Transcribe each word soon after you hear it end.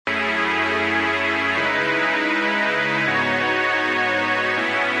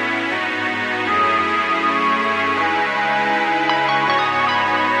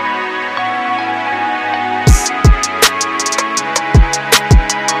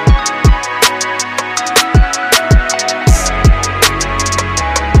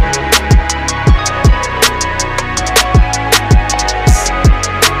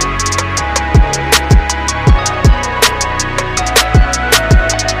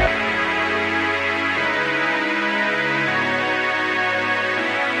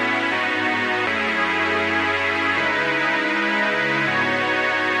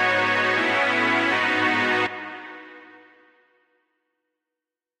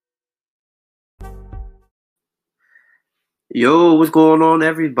Yo, what's going on,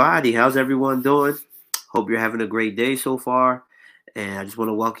 everybody? How's everyone doing? Hope you're having a great day so far. And I just want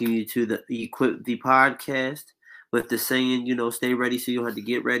to welcome you to the Equip the podcast with the saying, stay ready so you don't have to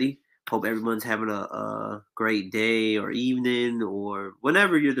get ready. Hope everyone's having a great day or evening or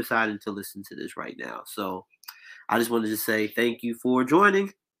whenever you're deciding to listen to this right now. So I just wanted to say thank you for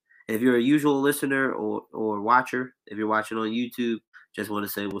joining. If you're a usual listener or watcher, if you're watching on YouTube, just want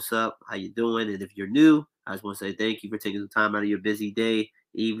to say what's up, how you doing, and if you're new, I just want to say thank you for taking the time out of your busy day,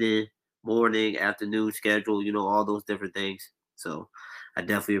 evening, morning, afternoon schedule, all those different things. So I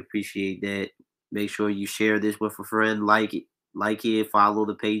definitely appreciate that. Make sure you share this with a friend, like it, follow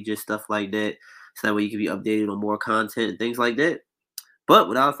the pages, stuff like that, so that way you can be updated on more content and things like that. But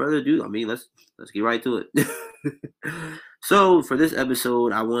without further ado, let's get right to it. So for this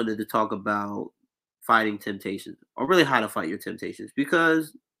episode, I wanted to talk about fighting temptations, or really how to fight your temptations,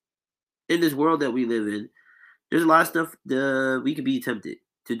 because in this world that we live in, there's a lot of stuff that we can be tempted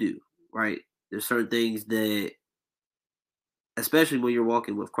to do. Right? There's certain things that, especially when you're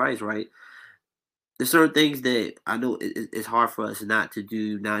walking with Christ, right? There's certain things that I know it's hard for us not to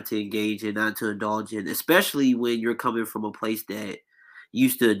do, not to engage in, not to indulge in, especially when you're coming from a place that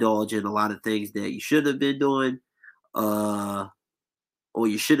used to indulge in a lot of things that you should have been doing, uh, or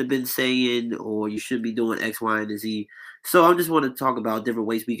you should have been saying, or you should be doing X, Y, and Z. So I just want to talk about different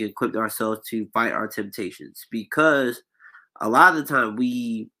ways we can equip ourselves to fight our temptations, because a lot of the time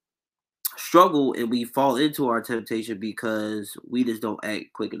we struggle and we fall into our temptation because we just don't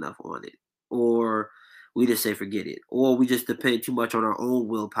act quick enough on it, or we just say forget it, or we just depend too much on our own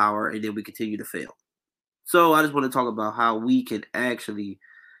willpower and then we continue to fail. So I just want to talk about how we can actually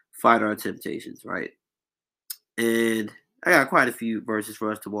fight our temptations, right? And I got quite a few verses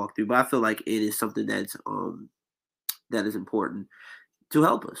for us to walk through, but I feel like it is something that is important to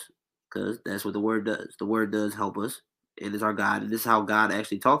help us, because that's what the word does. The word does help us, and it's our God, and this is how God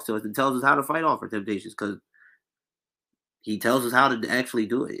actually talks to us and tells us how to fight off our temptations, because He tells us how to actually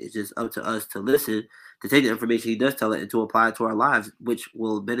do it. It's just up to us to listen, to take the information He does tell it, and to apply it to our lives, which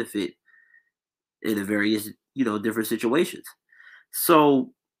will benefit in the various different situations.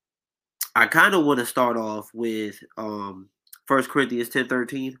 So I kind of want to start off with 1 Corinthians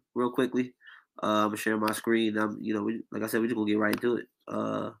 10:13 real quickly. I'm gonna share my screen. Like I said, we just gonna get right into it.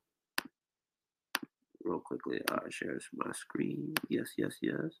 Real quickly. Share my screen. Yes, yes,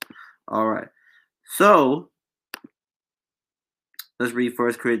 yes. All right. So let's read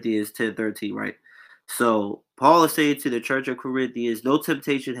 1 Corinthians 10:13. Right. So Paul is saying to the church of Corinthians, no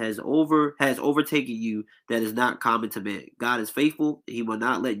temptation has overtaken you that is not common to man. God is faithful; He will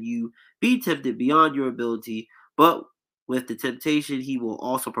not let you be tempted beyond your ability, but with the temptation, He will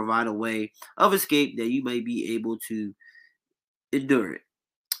also provide a way of escape that you may be able to endure it.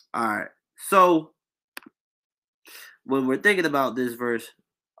 All right. So when we're thinking about this verse,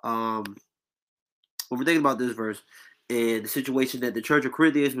 um, when we're thinking about this verse and the situation that the church of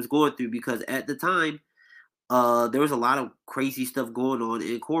Corinthians was going through, because at the time, there was a lot of crazy stuff going on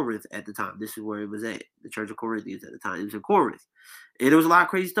in Corinth at the time. This is where it was at, the Church of Corinthians at the time. It was in Corinth, and there was a lot of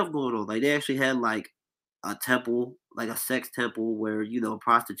crazy stuff going on. Like they actually had like a temple, like a sex temple, where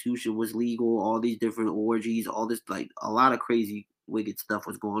prostitution was legal, all these different orgies, all this like a lot of crazy wicked stuff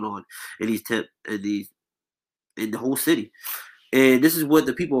was going on in in the whole city. And this is what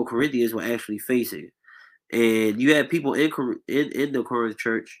the people of Corinthians were actually facing. And you had people in the Corinth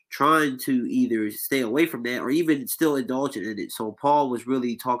church trying to either stay away from that or even still indulging in it. So Paul was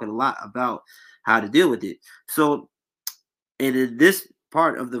really talking a lot about how to deal with it. So, and in this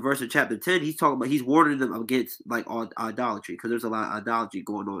part of the verse of chapter 10, he's warning them against like idolatry, because there's a lot of idolatry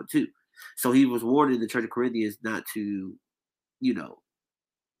going on too. So he was warning the church of Corinthians not to, you know,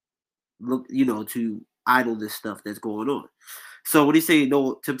 to idle this stuff that's going on. So when he's saying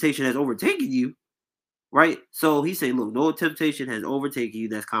no temptation has overtaken you, right? So he's saying, look, no temptation has overtaken you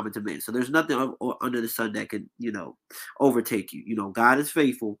that's common to man. So there's nothing under the sun that can, overtake you. God is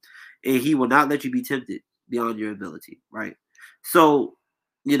faithful, and He will not let you be tempted beyond your ability, right? So,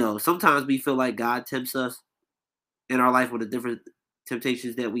 sometimes we feel like God tempts us in our life with the different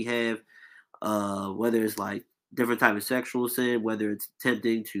temptations that we have, whether it's like different type of sexual sin, whether it's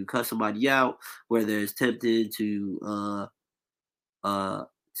tempting to cuss somebody out, whether it's tempted to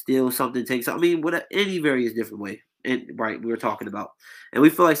steal something, take something. I mean, what any various different way. And right, we were talking about, and we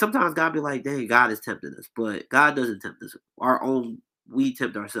feel like sometimes God be like, "Dang, God is tempting us," but God doesn't tempt us. We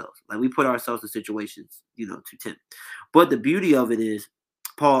tempt ourselves. Like we put ourselves in situations, to tempt. But the beauty of it is,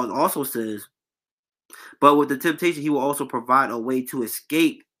 Paul also says, "But with the temptation, He will also provide a way to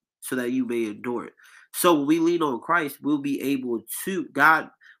escape, so that you may endure it." So when we lean on Christ, we'll be able to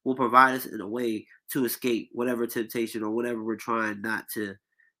God. will provide us in a way to escape whatever temptation or whatever we're trying not to,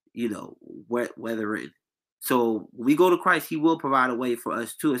 weather in. So when we go to Christ, He will provide a way for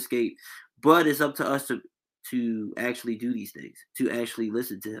us to escape, but it's up to us to actually do these things, to actually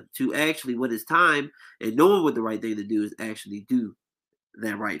listen to Him, to actually, when it's time and knowing what the right thing to do is, actually do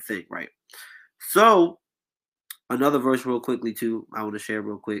that right thing, right? So another verse real quickly too, I want to share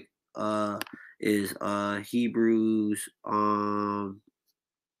real quick, is Hebrews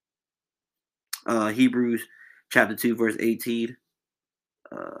chapter 2 verse 18.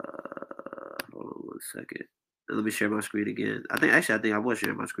 Hold on 1 second. Let me share my screen again. I think I was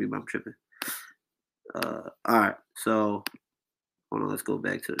sharing my screen, but I'm tripping. All right, so hold on, let's go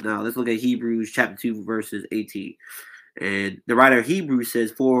back to it. Now let's look at Hebrews chapter 2 verses 18. And the writer of Hebrews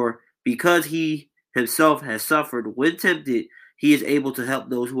says, "For because He Himself has suffered when tempted, He is able to help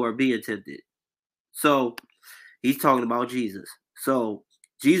those who are being tempted." So He's talking about Jesus. So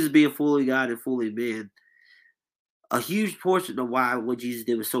Jesus being fully God and fully man, a huge portion of why what Jesus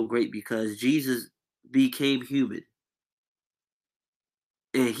did was so great, because Jesus became human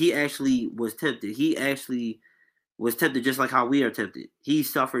and He actually was tempted. He actually was tempted just like how we are tempted. He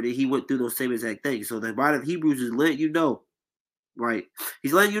suffered and He went through those same exact things. So the writer of Hebrews is letting you know, right?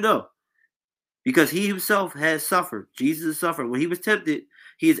 He's letting you know, because He Himself has suffered. Jesus suffered. When He was tempted,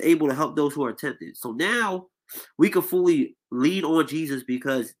 He is able to help those who are tempted. So now we can fully lean on Jesus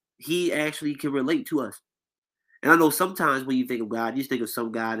because He actually can relate to us. And I know sometimes when you think of God, you think of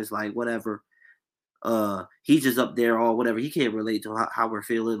some God as like whatever, He's just up there or whatever. He can't relate to how we're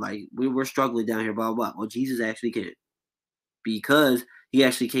feeling. Like we're struggling down here, blah blah. Well, Jesus actually can, because He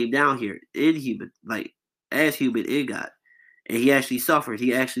actually came down here in human, like as human in God, and He actually suffered.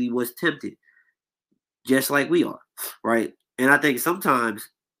 He actually was tempted, just like we are, right? And I think sometimes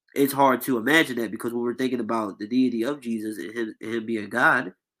it's hard to imagine that, because when we're thinking about the deity of Jesus and him being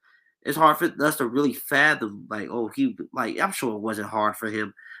God, it's hard for us to really fathom, like, oh, I'm sure it wasn't hard for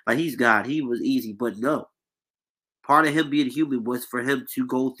Him. Like, He's God. He was easy, but no. Part of Him being human was for Him to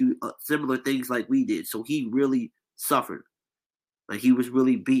go through similar things like we did. So He really suffered. Like, He was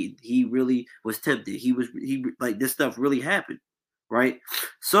really beaten. He really was tempted. Like, this stuff really happened, right?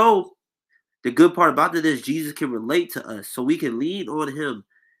 So the good part about it is Jesus can relate to us, so we can lean on Him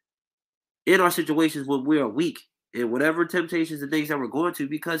in our situations when we are weak, and whatever temptations and things that we're going to,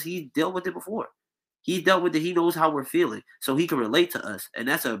 because He dealt with it before. He dealt with it. He knows how we're feeling, so He can relate to us, and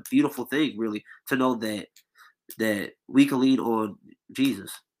that's a beautiful thing, really, to know that we can lean on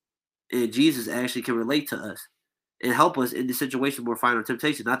Jesus, and Jesus actually can relate to us and help us in the situation where we're finding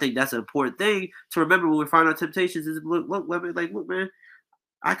temptation. I think that's an important thing to remember when we're finding temptations. Is look, look, man,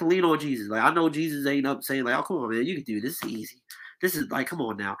 I can lean on Jesus. Like, I know Jesus ain't up saying like, "Oh, come on, man, you can do this. This is easy. This is like, come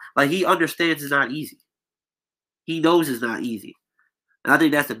on now." Like, He understands it's not easy. He knows it's not easy. And I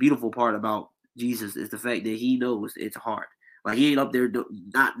think that's the beautiful part about Jesus, is the fact that He knows it's hard. Like, He ain't up there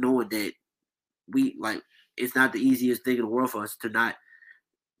not knowing that it's not the easiest thing in the world for us to not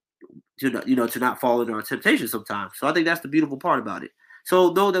fall into our temptation sometimes. So I think that's the beautiful part about it.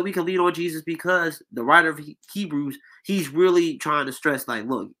 So know that we can lean on Jesus, because the writer of Hebrews, he's really trying to stress, like,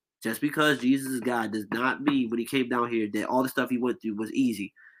 look, just because Jesus is God does not mean when He came down here that all the stuff He went through was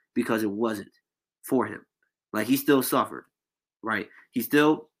easy, because it wasn't for Him. Like, He still suffered, right? He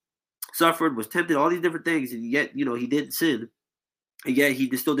still suffered, was tempted, all these different things, and yet, He didn't sin, and yet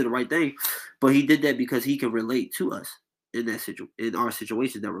He still did the right thing. But He did that because He can relate to us in our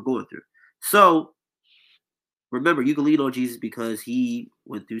situation that we're going through. So remember, you can lean on Jesus because He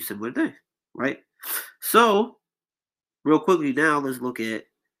went through similar things, right? So real quickly now, let's look at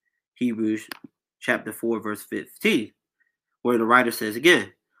Hebrews chapter 4, verse 15, where the writer says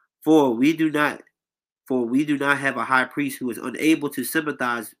again, For we do not have a high priest who is unable to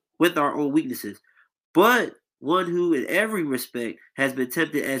sympathize with our own weaknesses, but one who in every respect has been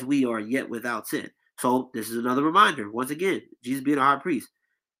tempted as we are, yet without sin." So this is another reminder, once again, Jesus being a high priest.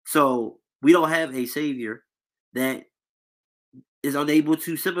 So we don't have a Savior that is unable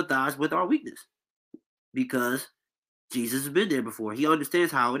to sympathize with our weakness, because Jesus has been there before. He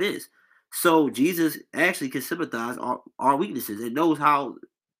understands how it is. So Jesus actually can sympathize our weaknesses and knows how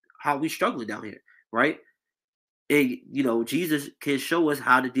we struggling down here, right? And Jesus can show us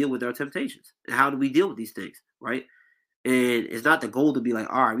how to deal with our temptations and how do we deal with these things, right? And it's not the goal to be like,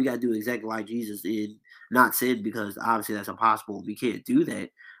 all right, we got to do exactly like Jesus and not sin, because obviously that's impossible. We can't do that.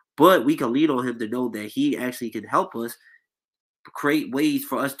 But we can lean on Him to know that He actually can help us create ways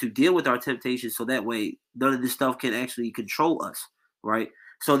for us to deal with our temptations, so that way none of this stuff can actually control us, right?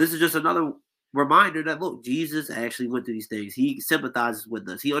 So this is just another reminder that, look, Jesus actually went through these things. He sympathizes with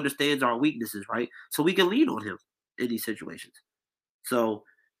us. He understands our weaknesses, right? So we can lean on Him in these situations. So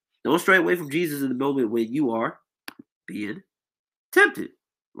Don't stray away from Jesus in the moment when you are being tempted,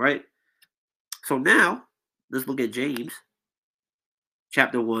 right? So now let's look at James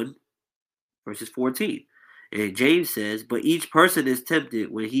chapter 1, verses 14. And James says, but each person is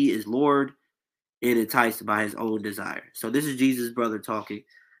tempted when he is lured and enticed by his own desire. So this is Jesus' brother talking,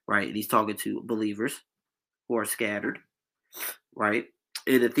 right? And he's talking to believers who are scattered, right?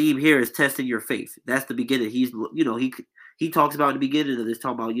 And the theme here is testing your faith. That's the beginning. He talks about in the beginning of this,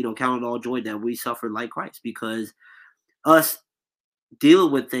 talking about, count it all joy that we suffer like Christ, because us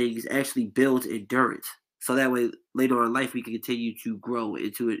dealing with things actually builds endurance. So that way, later on in life, we can continue to grow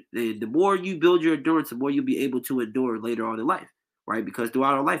into it. And the more you build your endurance, the more you'll be able to endure later on in life, right? Because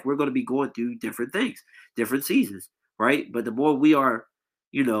throughout our life, we're going to be going through different things, different seasons, right? But the more we are,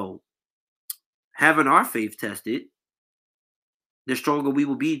 you know, having our faith tested, the stronger we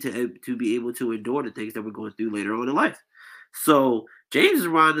will be to be able to endure the things that we're going through later on in life. So James is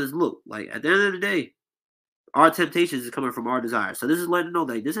reminding us, look, like at the end of the day, our temptations is coming from our desires. So this is letting know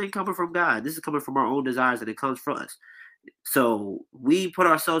that this ain't coming from God. This is coming from our own desires, and it comes from us. So we put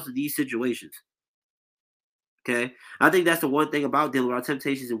ourselves in these situations. Okay, I think that's the one thing about dealing with our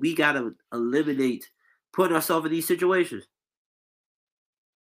temptations, and we gotta eliminate putting ourselves in these situations.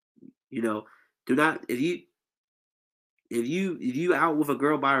 You know, do not if you out with a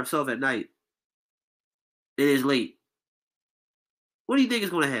girl by herself at night, it is late. What do you think is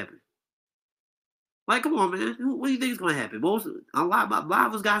going to happen? Like, come on, man. What do you think is going to happen? A lot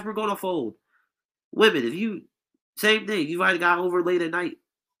of us guys we're going to fold. Women, if you same thing, you might have got over late at night,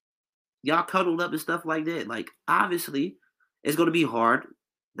 y'all cuddled up and stuff like that. Like, obviously, it's going to be hard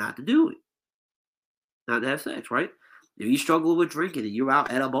not to do it, not to have sex, right? If you struggle with drinking and you're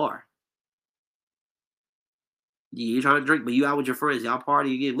out at a bar, you trying to drink, but you out with your friends, y'all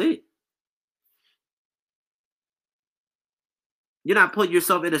party, you get lit. You're not putting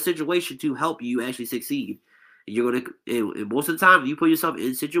yourself in a situation to help you actually succeed. You're gonna, and most of the time, you put yourself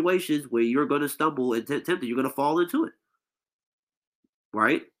in situations where you're gonna stumble and tempted. You're gonna fall into it,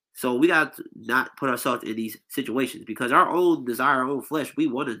 right? So we got to not put ourselves in these situations because our own desire, our own flesh, we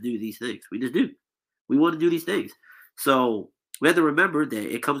want to do these things. We just do. We want to do these things. So we have to remember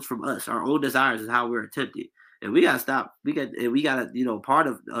that it comes from us. Our own desires is how we're tempted. And we gotta stop. We gotta, part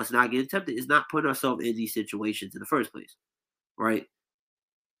of us not getting tempted is not putting ourselves in these situations in the first place, right?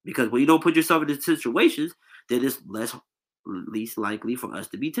 Because when you don't put yourself in these situations, then it's least likely for us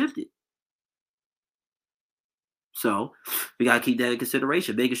to be tempted. So we gotta keep that in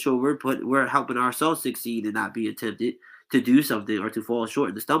consideration, making sure we're helping ourselves succeed and not being tempted to do something or to fall short.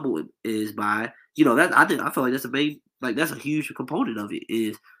 And the stumble is by, that I feel like that's a main, like that's a huge component of it,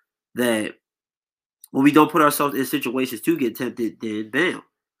 is that when we don't put ourselves in situations to get tempted, then bam,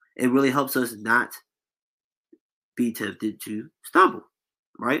 it really helps us not be tempted to stumble,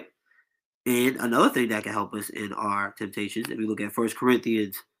 right? And another thing that can help us in our temptations, if we look at First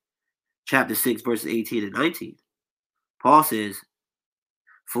Corinthians chapter 6, verses 18 and 19, Paul says,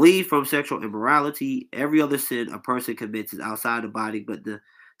 flee from sexual immorality. Every other sin a person commits is outside the body, but the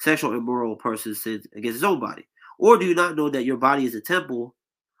sexual immoral person sins against his own body. Or do you not know that your body is a temple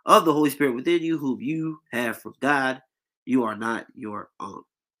of the Holy Spirit within you, whom you have from God? You are not your own.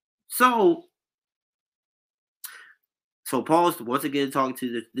 So Paul's once again talking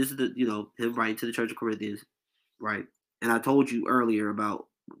to this is him writing to the Church of Corinthians, right? And I told you earlier about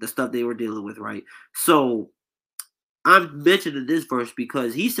the stuff they were dealing with, right? So I'm mentioning this verse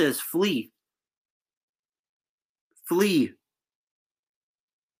because he says flee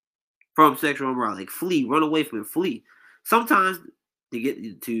from sexual immorality, like flee, run away from it, flee. Sometimes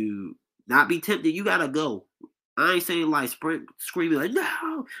to not be tempted, you gotta go. I ain't saying like screaming like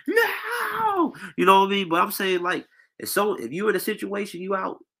no, no, you know what I mean? But I'm saying like if you're in a situation, you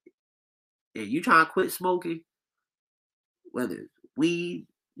out and you trying to quit smoking, whether it's weed,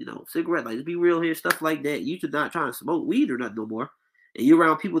 cigarette, like let's be real here, stuff like that. You should not trying to smoke weed or nothing no more. And you're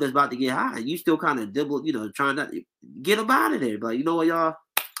around people that's about to get high, and you still kind of dibble, trying not to get them out of there. But like, you know what, y'all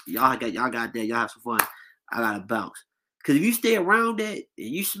got that, y'all have some fun. I gotta bounce. Cause if you stay around that and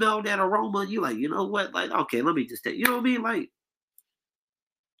you smell that aroma, you like, you know what, like, okay, let me just take, you know what I mean? Like,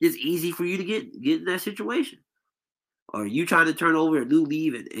 it's easy for you to get in that situation. Or you trying to turn over a new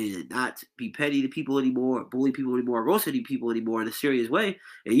leaf and not be petty to people anymore, or bully people anymore, or roast any people anymore in a serious way,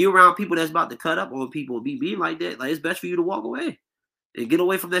 and you're around people that's about to cut up on people and be mean like that, like it's best for you to walk away and get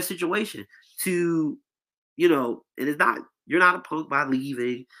away from that situation. And it's not, you're not a punk by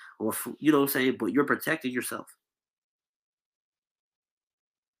leaving or, you know what I'm saying, but you're protecting yourself.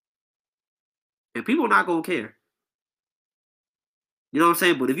 And people are not going to care. You know what I'm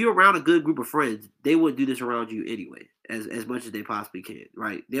saying? But if you're around a good group of friends, they would do this around you anyway, as much as they possibly can,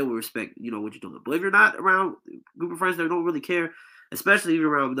 right? They will respect, what you're doing. But if you're not around a group of friends that don't really care, especially if you're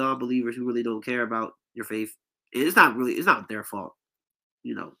around non-believers who really don't care about your faith, it's not their fault,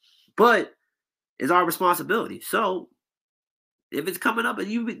 But it's our responsibility. So if it's coming up and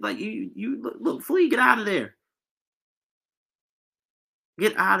you look, flee, get out of there.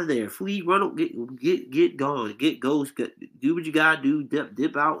 Get out of there. Flee, run, get gone. Get ghost. Do what you gotta do.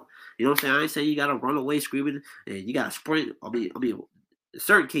 Dip out. You know what I'm saying? I ain't saying you gotta run away screaming and you gotta sprint. I mean, in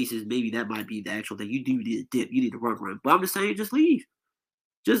certain cases, maybe that might be the actual thing. You do need to dip. You need to run. But I'm just saying, just leave.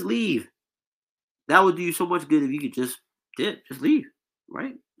 Just leave. That would do you so much good if you could just dip. Just leave.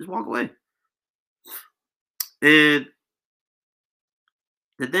 Right? Just walk away. And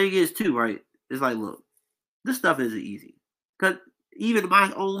the thing is, too, right? It's like, look, this stuff isn't easy. Because even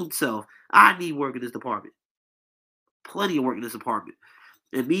my own self, I need work in this department. Plenty of work in this department.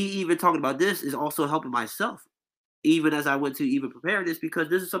 And me even talking about this is also helping myself, even as I went to even prepare this, because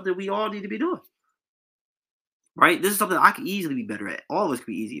this is something we all need to be doing. Right? This is something I could easily be better at. All of us could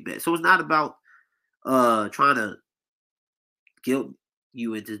be easy better. So it's not about trying to guilt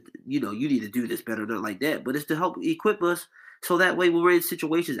you into, you need to do this better, not like that. But it's to help equip us so that way when we're in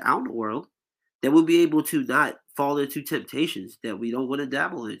situations out in the world, that we'll be able to not fall into temptations that we don't want to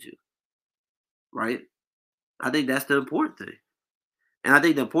dabble into. Right? I think that's the important thing. And I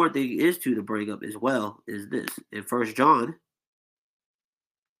think the important thing is to bring up as well is this. In First John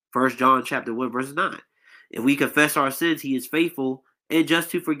chapter 1, verse 9. If we confess our sins, he is faithful and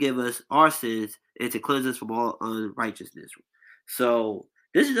just to forgive us our sins and to cleanse us from all unrighteousness. So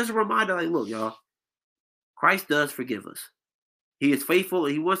this is just a reminder, like, look, y'all, Christ does forgive us. He is faithful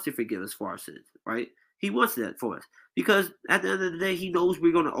and he wants to forgive us for our sins, right? He wants that for us. Because at the end of the day, he knows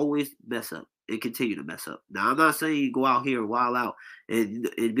we're going to always mess up and continue to mess up. Now, I'm not saying you go out here and wild out and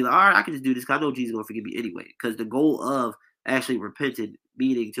be like, all right, I can just do this because I know Jesus is going to forgive me anyway. Because the goal of actually repenting,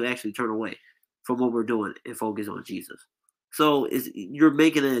 meaning to actually turn away from what we're doing and focus on Jesus. So you're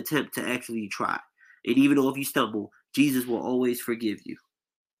making an attempt to actually try. And even though if you stumble, Jesus will always forgive you.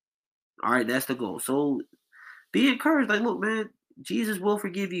 All right, that's the goal. So be encouraged. Like, look, man, Jesus will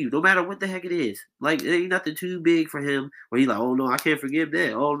forgive you no matter what the heck it is. Like, it ain't nothing too big for him where he's like, oh, no, I can't forgive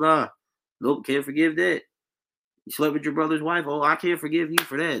that. Oh, nah. Nope, can't forgive that. You slept with your brother's wife. Oh, I can't forgive you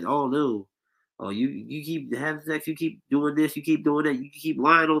for that. Oh, no. Oh, you keep having sex. You keep doing this. You keep doing that. You keep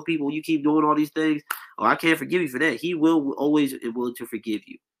lying on people. You keep doing all these things. Oh, I can't forgive you for that. He will always be willing to forgive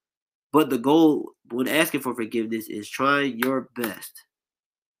you. But the goal when asking for forgiveness is trying your best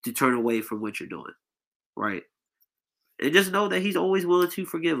to turn away from what you're doing, right? And just know that he's always willing to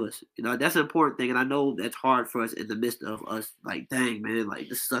forgive us. That's an important thing. And I know that's hard for us in the midst of us, like, dang, man, like,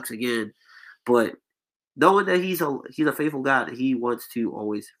 this sucks again. But knowing that he's a faithful God, that he wants to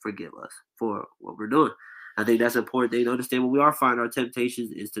always forgive us for what we're doing. I think that's an important thing to understand when we are finding our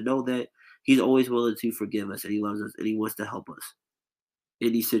temptations is to know that he's always willing to forgive us and he loves us and he wants to help us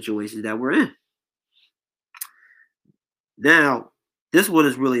in these situations that we're in. Now, this one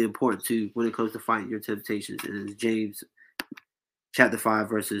is really important too when it comes to fighting your temptations. And it's James chapter 5,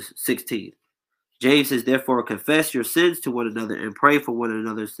 verses 16. James says, therefore, confess your sins to one another and pray for one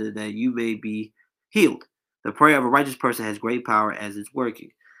another so that you may be healed. The prayer of a righteous person has great power as it's working.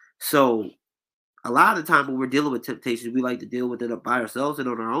 So, a lot of the time when we're dealing with temptations, we like to deal with it by ourselves and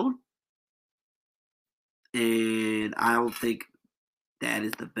on our own. And I don't think that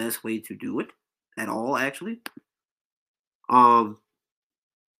is the best way to do it at all, actually.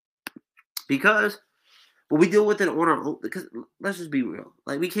 Because when we deal with it on our own, because let's just be real,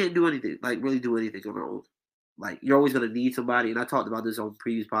 like we can't do anything, like really do anything on our own. Like you're always gonna need somebody, and I talked about this on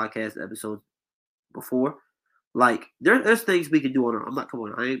previous podcast episodes before. Like there's things we can do on our own. I'm not, come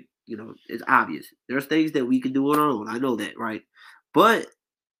on, I ain't, it's obvious. There's things that we can do on our own. I know that, right? But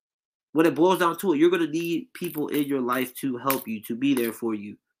when it boils down to it, you're gonna need people in your life to help you, to be there for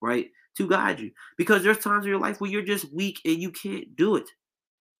you, right? To guide you. Because there's times in your life where you're just weak and you can't do it.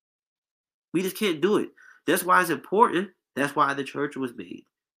 We just can't do it. That's why it's important. That's why the church was made,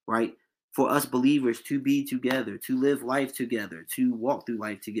 right? For us believers to be together, to live life together, to walk through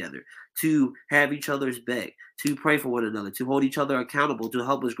life together, to have each other's back, to pray for one another, to hold each other accountable, to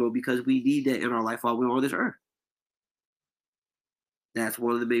help us grow, because we need that in our life while we're on this earth. That's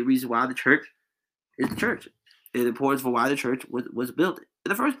one of the main reasons why the church is the church. And the importance for why the church was built in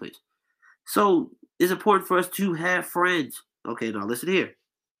the first place. So it's important for us to have friends. Okay, now listen here.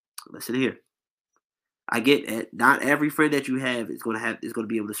 Listen here. I get it. Not every friend that you have is going to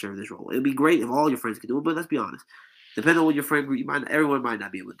be able to serve this role. It'd be great if all your friends could do it, but let's be honest. Depending on your friend group, everyone might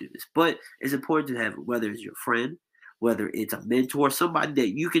not be able to do this. But it's important to have, whether it's your friend, whether it's a mentor, somebody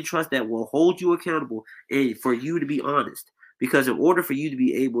that you can trust that will hold you accountable and for you to be honest. Because in order for you to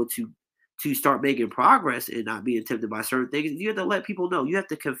be able to start making progress and not being tempted by certain things, you have to let people know. You have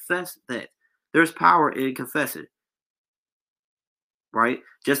to confess that. There's power in confessing, right?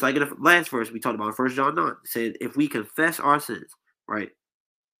 Just like in the last verse we talked about, 1 John 9, saying if we confess our sins, right?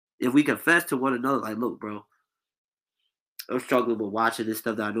 If we confess to one another, like, look, bro, I'm struggling with watching this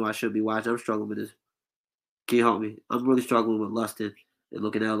stuff that I know I should be watching. I'm struggling with this. Can you help me? I'm really struggling with lusting and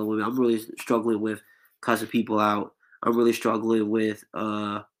looking at other women. I'm really struggling with cussing people out. I'm really struggling with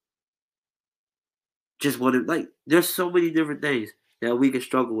just wanting, like, there's so many different things that we can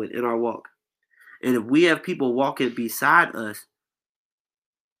struggle with in our walk. And if we have people walking beside us,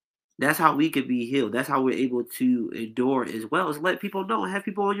 that's how we can be healed. That's how we're able to endure, as well as let people know and have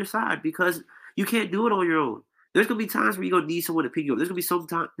people on your side, because you can't do it on your own. There's gonna be times where you're gonna need someone to pick you up. There's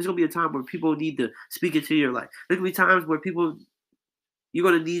gonna be a time where people need to speak into your life. There's gonna be times where you're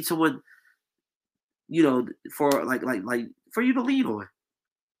gonna need someone, for like for you to lean on,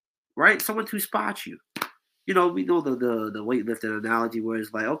 right? Someone to spot you. We know the weightlifting analogy where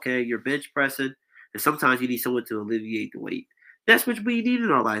it's like, okay, you're bench pressing, and sometimes you need someone to alleviate the weight. That's what we need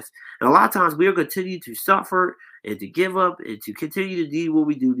in our lives. And a lot of times we'll continue to suffer and to give up and to continue to do what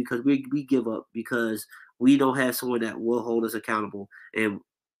we do because we give up because we don't have someone that will hold us accountable. And,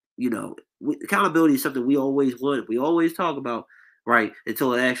 accountability is something we always want. We always talk about, right,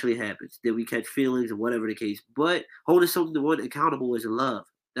 until it actually happens. Then we catch feelings and whatever the case. But holding someone accountable is love.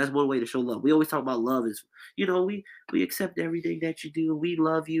 That's one way to show love. We always talk about love is, we accept everything that you do. We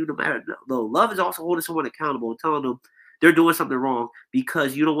love you no matter. No, love is also holding someone accountable and telling them they're doing something wrong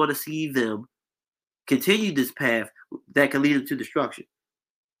because you don't want to see them continue this path that can lead them to destruction.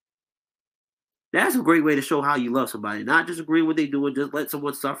 That's a great way to show how you love somebody. Not just agree with what they do and just let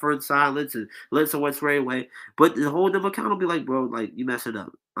someone suffer in silence and let someone stray away, but to hold them accountable. Be like, bro, like, you messing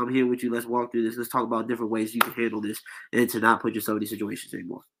up. I'm here with you. Let's walk through this. Let's talk about different ways you can handle this and to not put yourself in these situations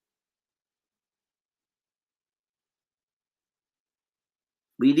anymore.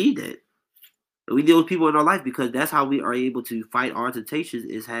 We need that. We deal with people in our life because that's how we are able to fight our temptations,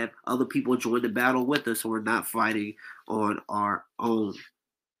 is have other people join the battle with us, so we're not fighting on our own.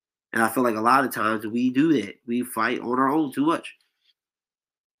 And I feel like a lot of times we do that. We fight on our own too much.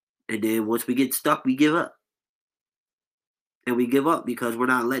 And then once we get stuck, we give up. And we give up because we're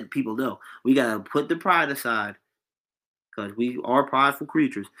not letting people know. We got to put the pride aside because we are prideful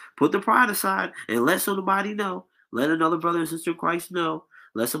creatures. Put the pride aside and let somebody know. Let another brother and sister in Christ know.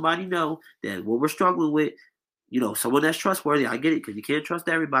 Let somebody know that what we're struggling with, someone that's trustworthy. I get it because you can't trust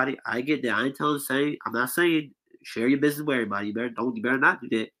everybody. I get that. I ain't I'm not saying share your business with everybody. You better not do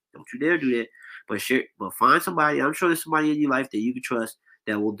that. Don't you dare do that. But find somebody. I'm sure there's somebody in your life that you can trust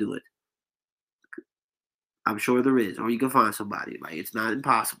that will do it. I'm sure there is, or you can find somebody. Like, it's not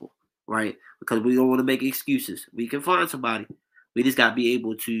impossible, right? Because we don't want to make excuses. We can find somebody. We just gotta be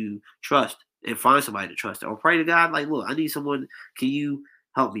able to trust and find somebody to trust. Or pray to God, like, look, I need someone. Can you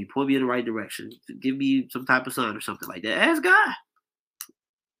help me? Point me in the right direction. Give me some type of sign or something like that. Ask God.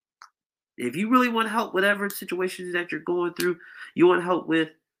 If you really want help, whatever situations that you're going through, you want help with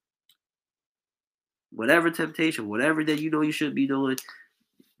whatever temptation, whatever that you should be doing,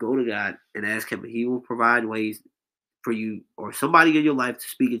 go to God and ask Him. He will provide ways for you or somebody in your life to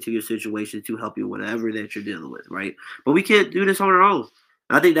speak into your situation to help you whatever that you're dealing with, right? But we can't do this on our own.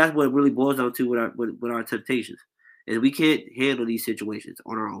 I think that's what it really boils down to with our temptations, is we can't handle these situations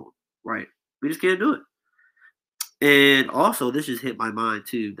on our own, right? We just can't do it. And also, this just hit my mind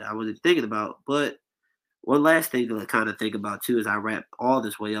too that I wasn't thinking about. But one last thing to kind of think about too, as I wrap all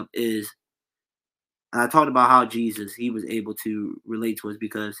this way up, is I talked about how Jesus, he was able to relate to us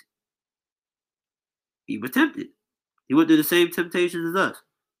because he was tempted. He went through the same temptations as us,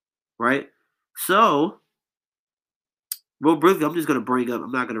 right? So, real briefly, I'm just going to bring up.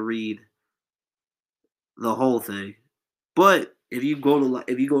 I'm not going to read the whole thing, but if you go to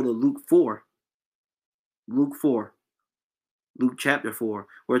Luke 4, Luke chapter 4,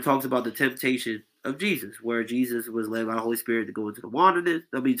 where it talks about the temptation of Jesus, where Jesus was led by the Holy Spirit to go into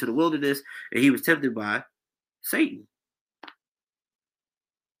to the wilderness, and he was tempted by Satan.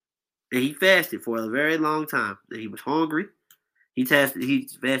 And he fasted for a very long time. And he was hungry. He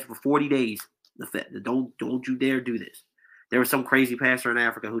fasted for 40 days. Don't you dare do this. There was some crazy pastor in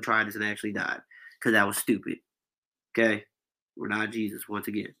Africa who tried this and actually died because that was stupid. Okay? We're not Jesus once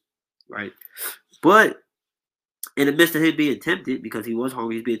again. Right? But in the midst of him being tempted, because he was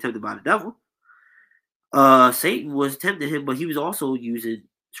hungry, he's being tempted by the devil. Satan was tempting him, but he was also using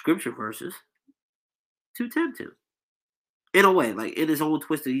scripture verses to tempt him. In a way, like in his own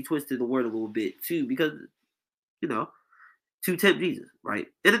he twisted the word a little bit too, because to tempt Jesus, right?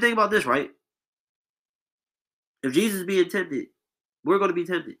 And the thing about this, right? If Jesus is being tempted, we're going to be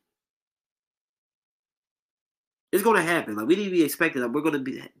tempted. It's going to happen. Like, we need to be expecting that we're going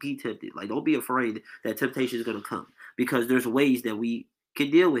to be tempted. Like, don't be afraid that temptation is going to come, because there's ways that we can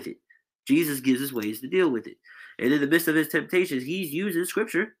deal with it. Jesus gives us ways to deal with it. And in the midst of his temptations, he's using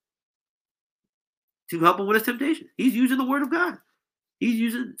scripture to help him with his temptation. He's using the word of God. He's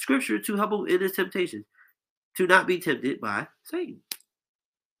using scripture to help him in his temptation, to not be tempted by Satan.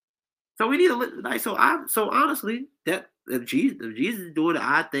 So we need to like. So honestly, that if Jesus is doing it,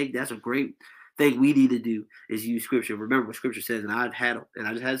 I think that's a great thing we need to do, is use scripture. Remember what scripture says, and I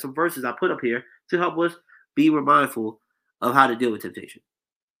just had some verses I put up here to help us be mindful of how to deal with temptation.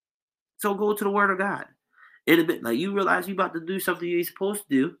 So go to the word of God. In a bit, like, you realize you about to do something you ain't supposed to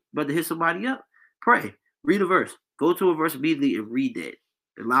do, about to hit somebody up. Pray. Read a verse. Go to a verse immediately and read that.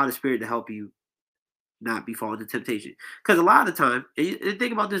 Allow the Spirit to help you not be falling into temptation. Because a lot of the time, and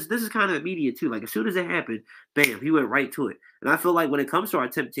think about this is kind of immediate too. Like, as soon as it happened, bam, he went right to it. And I feel like when it comes to our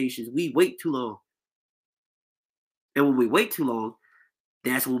temptations, we wait too long. And when we wait too long,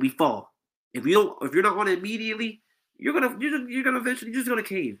 that's when we fall. If you're not on it immediately, you're gonna eventually just gonna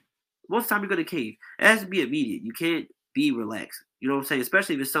cave. Most of the time, you're gonna cave. It has to be immediate. You can't be relaxed. You know what I'm saying?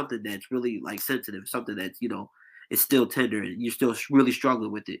 Especially if it's something that's really like sensitive, something that's it's still tender, and you're still really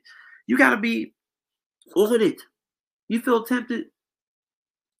struggling with it. You gotta be on it. You feel tempted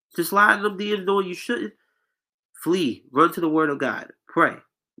to slide in them DMs knowing you shouldn't? Flee. Run to the word of God. Pray.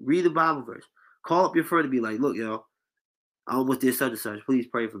 Read the Bible verse. Call up your friend and be like, look, yo, I almost did such and such. Please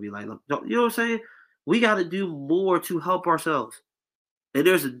pray for me. Like, look, you know what I'm saying? We got to do more to help ourselves. And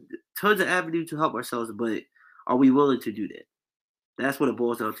there's tons of avenues to help ourselves, but are we willing to do that? That's what it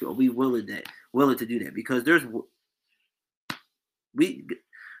boils down to. Are we willing to do that? Because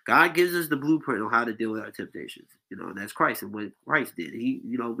God gives us the blueprint on how to deal with our temptations, and that's Christ and what Christ did.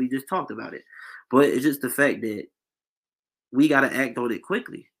 We just talked about it, but it's just the fact that we got to act on it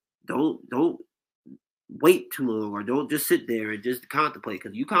quickly. Don't wait too long, or don't just sit there and just contemplate.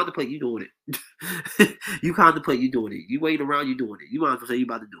 Because you contemplate, you doing it. You contemplate, you doing it. You waiting around, you doing it. You might as well say you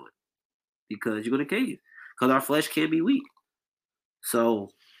about to do it, because you're gonna cave. Because our flesh can be weak. So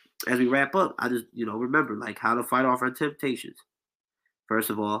as we wrap up, I just remember like how to fight off our temptations. First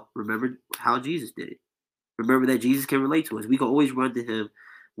of all, remember how Jesus did it. Remember that Jesus can relate to us. We can always run to him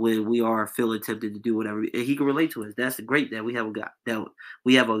when we are feeling tempted to do whatever, and he can relate to us. That's great that we have a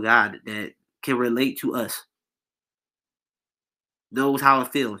God that can relate to us, knows how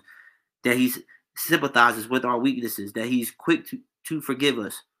it feels, that he sympathizes with our weaknesses, that he's quick to forgive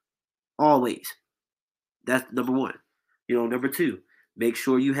us always. That's number one. Number two, make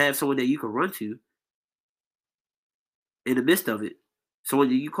sure you have someone that you can run to in the midst of it. Someone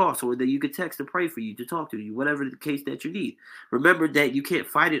that you call, someone that you can text and pray for you, to talk to you, whatever the case that you need. Remember that you can't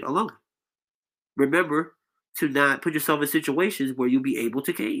fight it alone. Remember to not put yourself in situations where you'll be able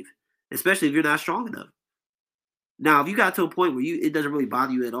to cave, especially if you're not strong enough. Now, if you got to a point where it doesn't really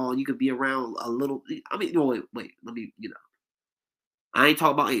bother you at all, you could be around a little. I mean, no, wait. Let me, I ain't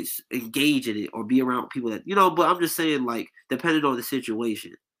talking about engage in it or be around people that, but I'm just saying, like, depending on the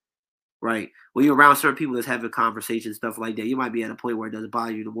situation. Right, when you're around certain people that's having conversations, stuff like that, you might be at a point where it doesn't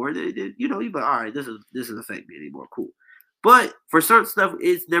bother you anymore. You'd be like, all right, this doesn't affect me anymore. Cool, but for certain stuff,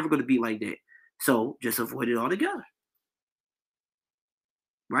 it's never going to be like that. So just avoid it altogether.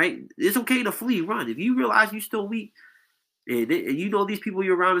 Right, it's okay to flee, run. If you realize you're still weak, and these people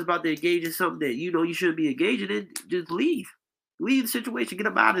you're around is about to engage in something that you shouldn't be engaging in, just leave the situation, get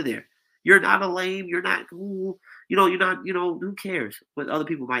them out of there. You're not a lame. You're not cool. You're not. Who cares what other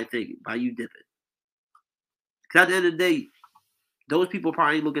people might think by you dipping? Because at the end of the day, those people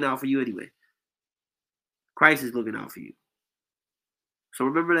probably ain't looking out for you anyway. Christ is looking out for you. So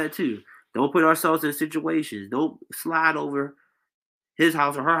remember that too. Don't put ourselves in situations. Don't slide over his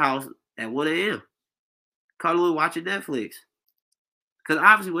house or her house at 1 a.m. cuddling, watching Netflix. Because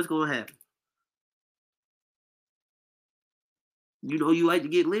obviously, what's going to happen? You like to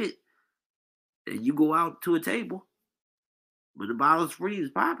get lit. And you go out to a table, when the bottle's free,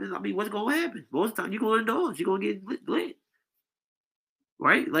 is popping. I mean, what's gonna happen? Most of the time, you're gonna indulge. You're gonna get lit,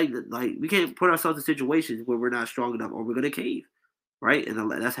 right? Like we can't put ourselves in situations where we're not strong enough, or we're gonna cave, right?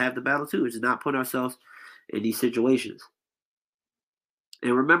 And that's half the battle too. Is not put ourselves in these situations.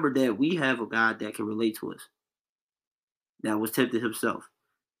 And remember that we have a God that can relate to us, that was tempted himself,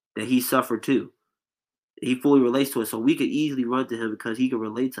 that he suffered too. He fully relates to us, so we can easily run to him because he can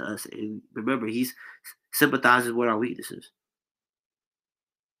relate to us. And remember, he sympathizes with our weaknesses.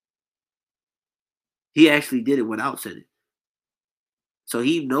 He actually did it without sinning. So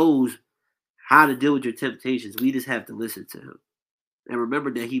he knows how to deal with your temptations. We just have to listen to him. And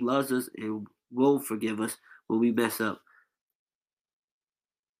remember that he loves us and will forgive us when we mess up.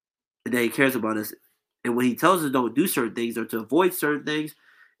 And that he cares about us. And when he tells us don't do certain things or to avoid certain things,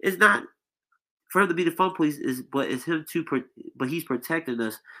 it's not for him to be the fun police, but it's him to, but he's protecting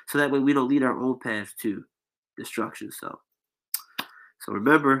us so that way we don't lead our own path to destruction. So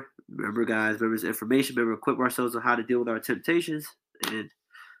remember, guys, remember this information. Remember, equip ourselves on how to deal with our temptations. And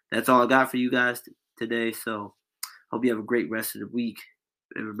that's all I got for you guys today. So hope you have a great rest of the week.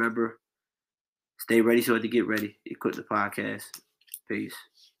 And remember, stay ready so to get ready. Equip the podcast. Peace.